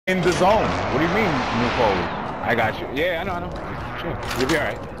in the zone. What do you mean, move forward? I got you. Yeah, I know. Sure. You'll be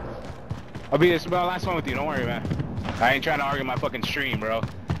alright. I'll be this about last one with you. Don't worry, man. I ain't trying to argue my fucking stream, bro.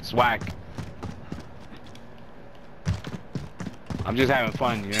 It's whack. I'm just having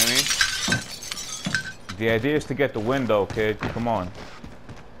fun, you know what I mean? The idea is to get the window, kid. Come on.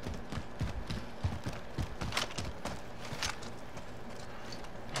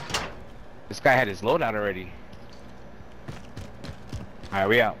 This guy had his loadout already. Alright,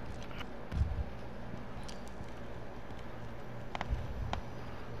 we out.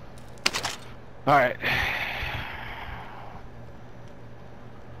 Alright.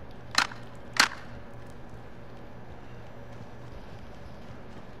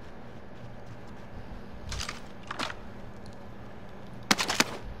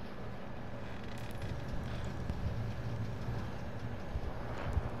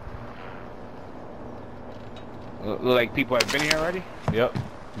 Look like people have been here already? Yep,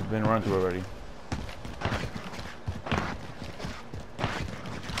 he's been run through already.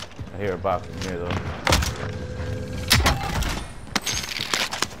 I hear a box in here though.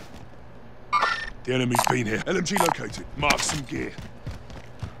 The enemy's been here. LMG located. Mark some gear.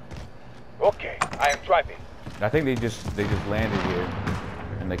 Okay, I am driving. I think they just landed here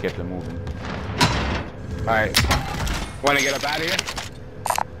and they kept it moving. Alright. Wanna get up out of here?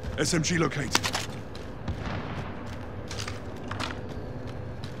 SMG located.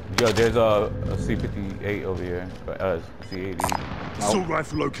 Yo, there's a C58 over here. C80. Assault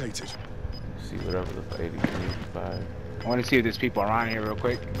rifle located. See whatever the 80, 85. I wanna see if there's people around here real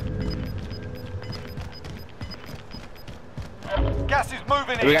quick. Gas is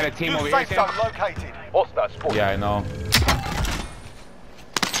moving in. We got a team over here, Safe zone located. Hostile spotted. Yeah, I know.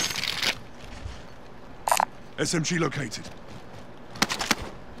 SMG located.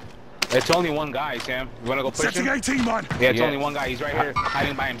 It's only one guy, Sam. You wanna go push Setting him? 18, man. Yeah, it's Yeah. only one guy. He's right here,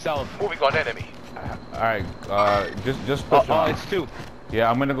 hiding by himself. Moving on enemy. Alright, just push Oh, on. it's two. Yeah,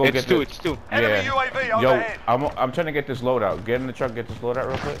 I'm gonna go It's get two, the, it's two. Enemy Yeah. UAV Yo, overhead. I'm trying to get this loadout. Get in the truck, get this loadout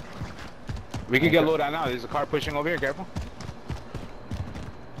real quick. We can get low down now. There's a car pushing over here, careful.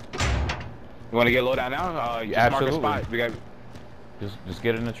 You wanna get low down now? Just Absolutely. mark a spot. We got Just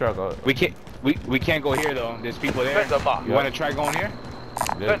get in the truck. we can't go here though. There's people there. Fender mark. You wanna try going here?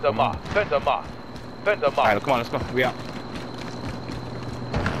 Yeah, Fender come on. mark. Fender mark. Fender mark. Alright, come on, let's go. We out.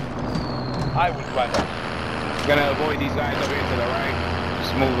 I will drive up. Gonna avoid these guys over here to the right.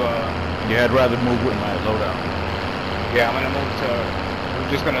 Just move Yeah, I'd rather move with my loadout. yeah, I'm gonna move to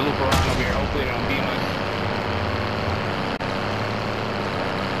we're just gonna loop around over here. Hopefully they don't beam us.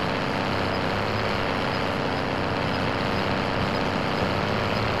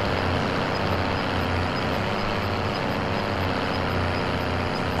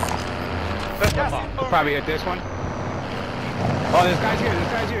 Fender mark. We'll probably hit this one. Oh, this guy's here,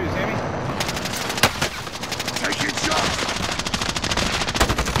 Sammy. Taking shots.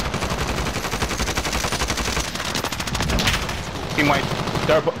 Team white.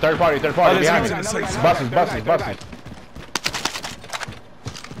 Third party Oh, behind there's me. another guy, Buses. third guy.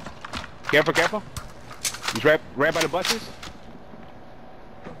 Careful. He's right by the buses.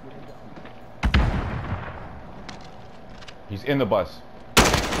 He's in the bus.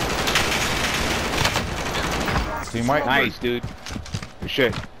 Team white. Nice, dude. Good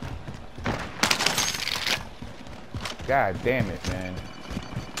shit. God damn it, man.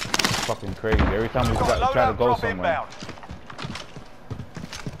 It's fucking crazy. Every time we Got a try to loadout go drop somewhere. inbound.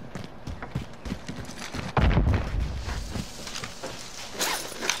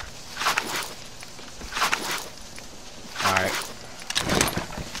 Alright.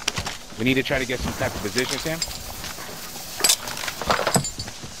 We need to try to get some type of position, Sam.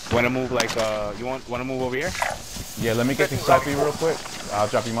 Wanna move like wanna move over here? Yeah, let me get your selfie real quick. I'll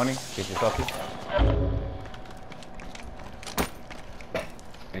drop you money. Get your selfie.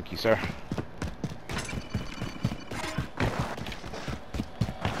 Thank you, sir.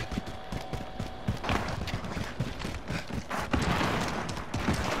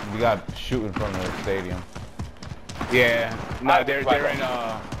 We got shooting from the stadium. Yeah. No, they're in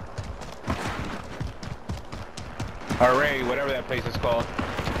Array, whatever that place is called.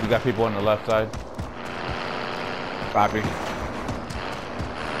 We got people on the left side. Copy.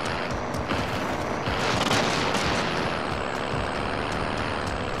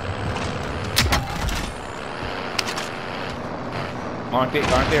 Aren't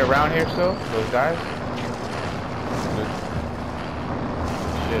they around here still? Those guys?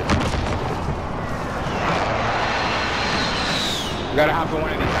 Shit. We gotta hop in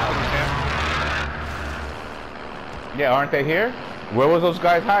one of these houses, man. Yeah, aren't they here? Where was those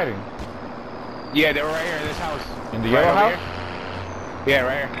guys hiding? Yeah, they were right here in this house. In the Right yellow over house? here. Yeah,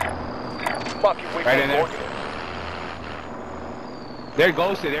 right here. Marking Right in waypoint there. coordinates. They're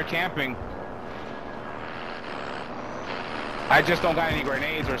ghosted. They're camping. I just don't got any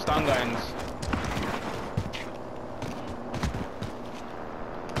grenades or stun guns.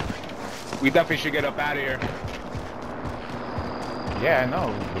 We definitely should get up out of here. Yeah, I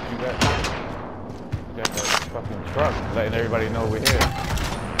know, but you got that fucking truck letting everybody know we're here.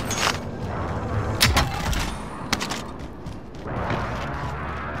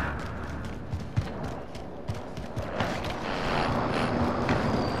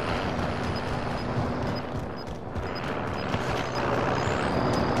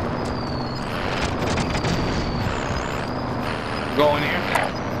 Going here.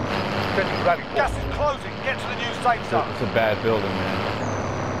 Sending rally point. Gas is closing. Get to the new safe zone. It's a bad building, man.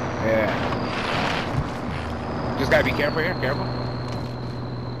 Yeah. Just gotta be careful here. Careful.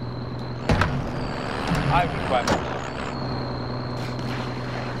 I will climb up.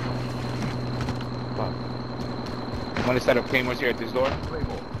 Fuck. I'm gonna set up claymores here at this door.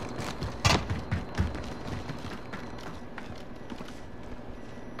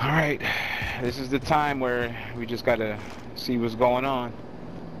 All right. This is the time where we just gotta see what's going on.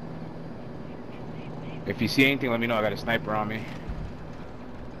 If you see anything, let me know. I got a sniper on me.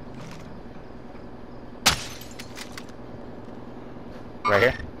 Right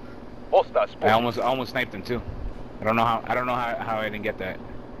here. Hostile I spotted. almost sniped him too. I don't know how I didn't get that.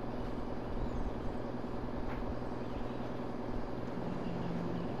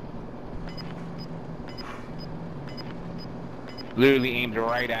 Literally aimed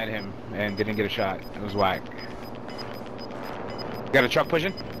right at him and didn't get a shot. It was whack. Got a truck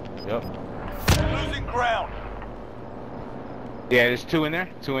pushing? Yep. Losing ground. Yeah, there's two in there.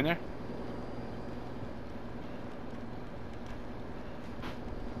 Two in there.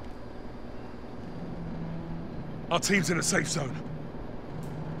 Our team's in a safe zone.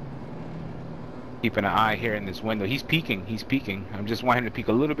 Keeping an eye here in this window. He's peeking. He's peeking. I just want him to peek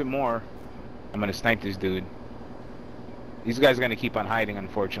a little bit more. I'm gonna snipe this dude. These guys are gonna keep on hiding,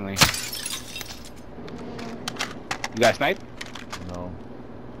 unfortunately. You got snipe? No.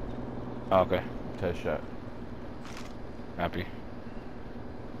 Oh, okay. Test shot. Happy.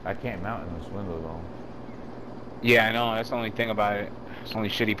 I can't mount in this window though. Yeah, I know. That's the only thing about it. It's the only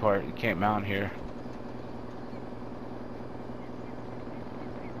shitty part. You can't mount here.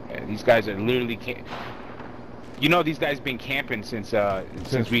 Yeah, these guys are literally you know, these guys been camping since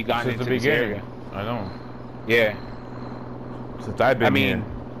we got into the this beginning. area. I know. Yeah. Since I've been I mean, here.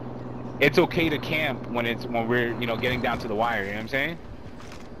 it's okay to camp when we're getting down to the wire. You know what I'm saying?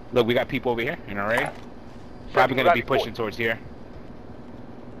 Look, we got people over here in our raid. Probably gonna be pushing towards here.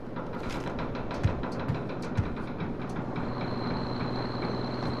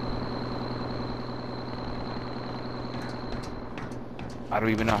 I don't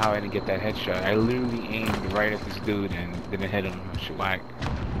even know how I didn't get that headshot. I literally aimed right at this dude and didn't hit him. Shit, whack.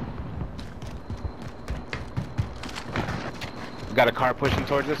 Got a car pushing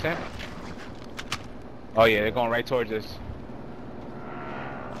towards us here? Oh yeah, they're going right towards us.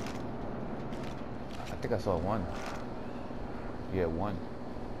 I think I saw one. Yeah, one.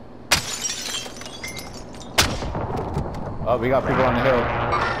 Oh, we got people on the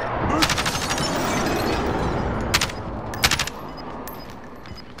hill.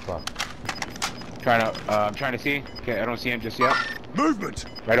 Fuck. I'm trying to see. Okay, I don't see him just yet. Movement!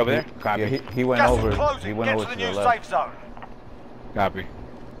 Right over there. Copy. Yeah, he went Gas over. is closing. He went Get over to the to the new left. safe zone. Copy.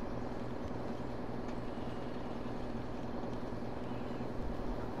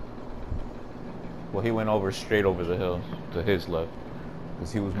 Well, he went over straight over the hill to his left,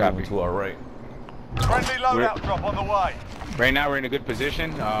 because he was Copy. moving to our right. Friendly loadout drop on the way. Right now we're in a good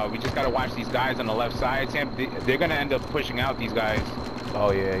position. We just gotta watch these guys on the left side. Sam, they're gonna end up pushing out these guys.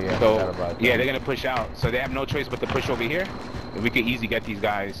 Oh yeah, yeah. I So forgot about that. yeah, they're gonna push out. So they have no choice but to push over here, and we could easily get these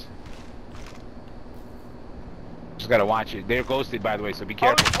guys. Just gotta watch it. They're ghosted, by the way, so be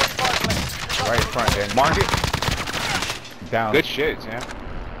Only careful. 25 left. Right in front, Danny. Mark it. Down. Good shit, Sam.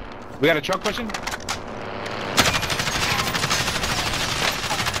 We got a truck pushing.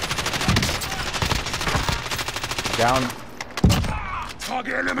 Down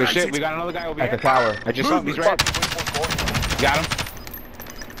Target Good eliminated! shit. We got another guy over at the here. tower. I just saw him. He's right. Marking waypoint coordinates. Got him.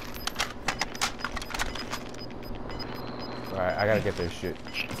 Alright, I gotta get this shit.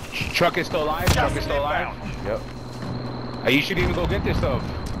 Truck is still alive. Truck is still alive. Yep. You should even go get this stuff.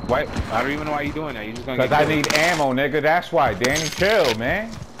 Why? I don't even know why you're doing that. You're just gonna Cause get I killed. need ammo, nigga. That's why. Danny, chill,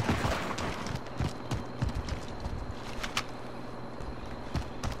 man.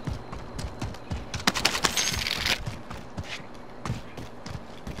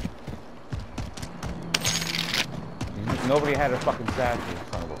 nobody had a fucking satchel,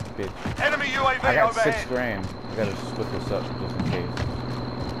 son of a bitch. Enemy UAV I got overhead. 6 grand. I gotta split this up just in case.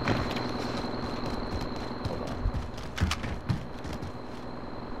 Hold on.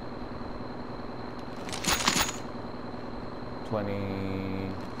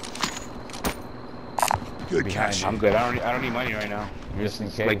 Good Behind catch. you. I'm good. I don't need money right now. Just in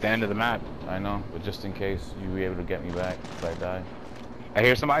It's case. like the end of the map. I know, but just in case you be able to get me back if I die. I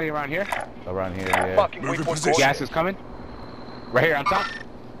hear somebody around here. Around here, yeah. Fucking Moving waypoint position. coordinates. Gas is coming. Right here on top.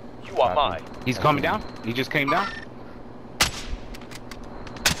 You are mine. He's coming down. He just came down.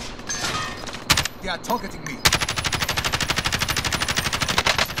 They are targeting me.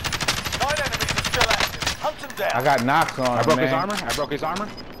 9 enemies are still active. Hunt them down. I got knocks on I him, broke man. his armor. I broke his armor.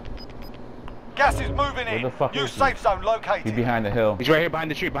 Gas is moving Where in. the fuck New is he? safe zone He's located. behind the hill. He's right here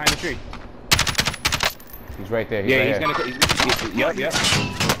behind the tree. Behind the tree. He's right there. He's Yeah, right he's here. gonna. Yep.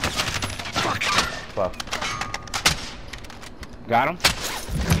 Fuck. Got him.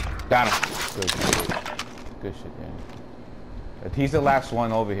 Got him. Good shit. Good shit, man. He's the last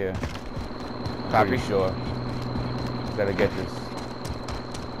one over here. Pretty Copy. sure. Gotta get this.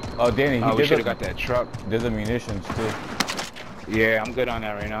 Oh, Danny, Oh, we there's should have got that truck. There's a munitions too. Yeah, I'm good on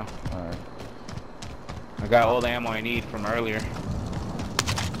that right now. Alright. I got all the ammo I need from earlier.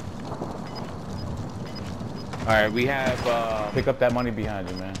 Alright, we have Pick up that money behind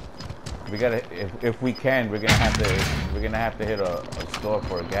you, man. We gotta, if we can, we're gonna have to hit a store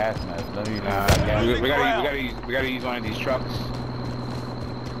for a gas mask. None of you got gas. we gotta use one of these trucks.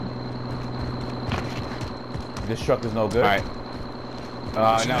 This truck is no good. Alright.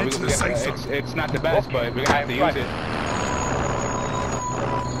 No, Head to the safe zone. it's not the best, but we're gonna have to use it.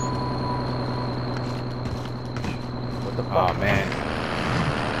 What the fuck? Oh man.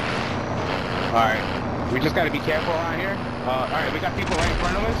 Alright. We just gotta be careful around here. Alright, we got people right in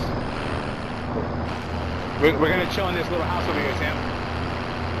front of us. We're gonna chill in this little house over here, Sam.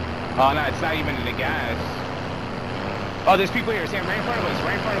 Oh no, it's not even in the gas. Oh, there's people here, Sam, right in front of us,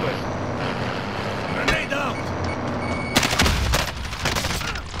 right in front of us. Grenade out.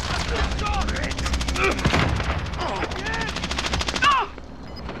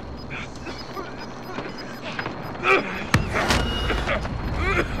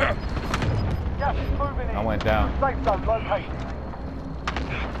 Gas is moving in. I went down. Safe zone located.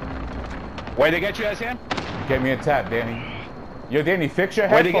 Where'd they get you at, Sam? Get me a tap, Danny. Yo, Danny, fix your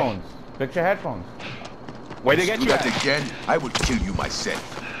Where'd they get- headphones. Fix your headphones. Where'd they get Do you that at? again, I would kill you myself.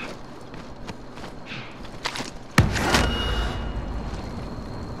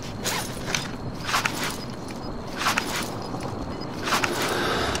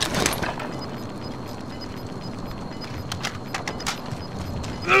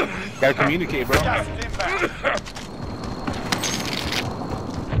 Gotta communicate, bro. Gas is inbound.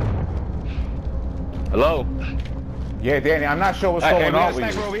 Hello? Yeah, Danny, I'm not sure what's Hey, going we got on a with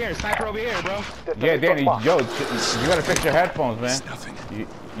sniper you. over here, sniper over here, bro. Yeah, Danny, yo, you gotta fix your headphones, man. It's nothing.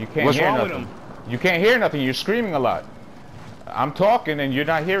 You can't What's hear wrong with nothing. him? You can't hear nothing. You're screaming a lot. I'm talking and you're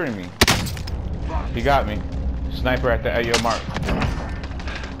not hearing me. He got me. Sniper at your mark.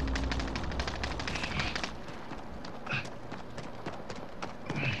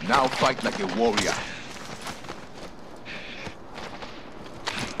 Now fight like a warrior.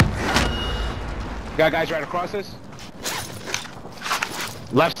 Got guys right across us.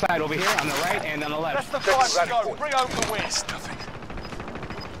 Left side over here, on the right and on the That's left. the fight to go. Bring home the win. It's nothing.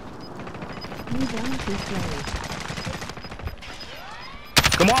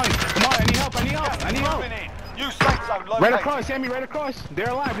 Come on, come on, I need help, I need help, I need help. Moving in. New safe zone located. Right across, Sammy, right across. They're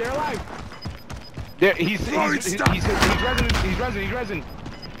alive, they're alive. There, he's resin.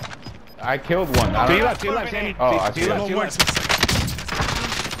 I killed one. I To your don't, left, Sammy. Oh, I to your see left, it. to your left.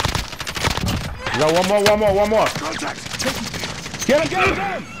 no, one more. Contact! Get him!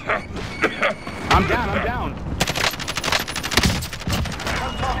 I'm down.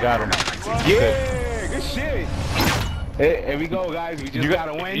 Got him. Yeah, good shit. Hey, here we go, guys. We just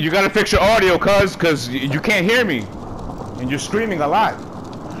gotta win. You gotta fix your audio, cause you can't hear me, and you're screaming a lot.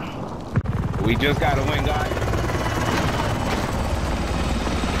 We just gotta win, guys.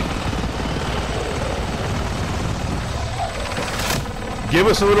 Give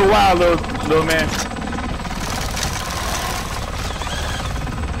us a little while, little man.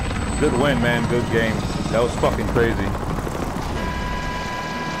 Good win, man. Good game. That was fucking crazy.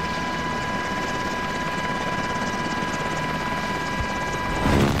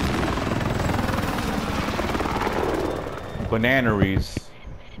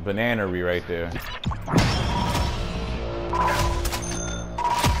 Bananery right there.